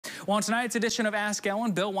Well, in tonight's edition of Ask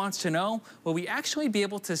Ellen, Bill wants to know, will we actually be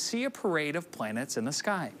able to see a parade of planets in the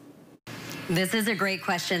sky? This is a great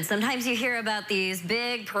question. Sometimes you hear about these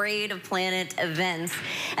big parade of planet events,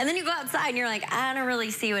 and then you go outside and you're like, I don't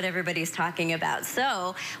really see what everybody's talking about.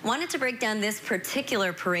 So wanted to break down this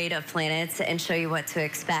particular parade of planets and show you what to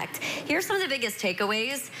expect. Here's some of the biggest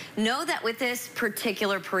takeaways. Know that with this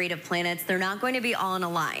particular parade of planets, they're not going to be all in a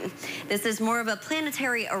line. This is more of a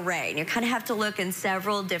planetary array, and you kind of have to look in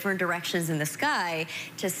several different directions in the sky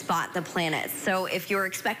to spot the planets. So if you're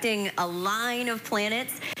expecting a line of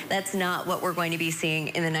planets, that's not what we're going to be seeing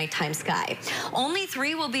in the nighttime sky. Only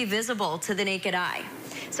 3 will be visible to the naked eye.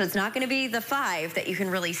 So it's not going to be the 5 that you can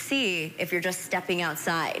really see if you're just stepping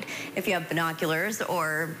outside. If you have binoculars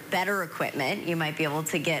or better equipment, you might be able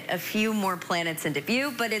to get a few more planets into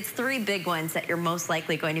view, but it's 3 big ones that you're most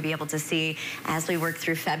likely going to be able to see as we work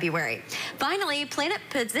through February. Finally, planet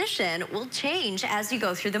position will change as you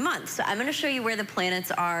go through the month. So I'm going to show you where the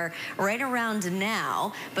planets are right around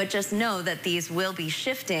now, but just know that these will be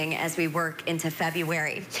shifting as we work into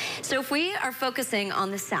February. So if we are focusing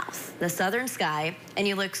on the south, the southern sky, and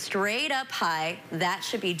you look straight up high, that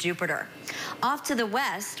should be Jupiter. Off to the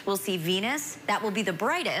west, we'll see Venus. That will be the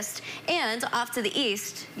brightest. And off to the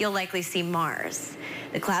east, you'll likely see Mars.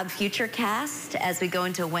 The cloud futurecast as we go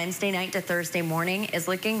into Wednesday night to Thursday morning is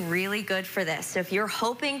looking really good for this. So if you're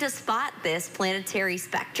hoping to spot this planetary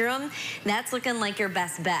spectrum, that's looking like your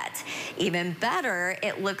best bet. Even better,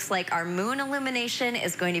 it looks like our moon illumination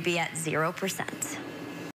is going to be at 0%.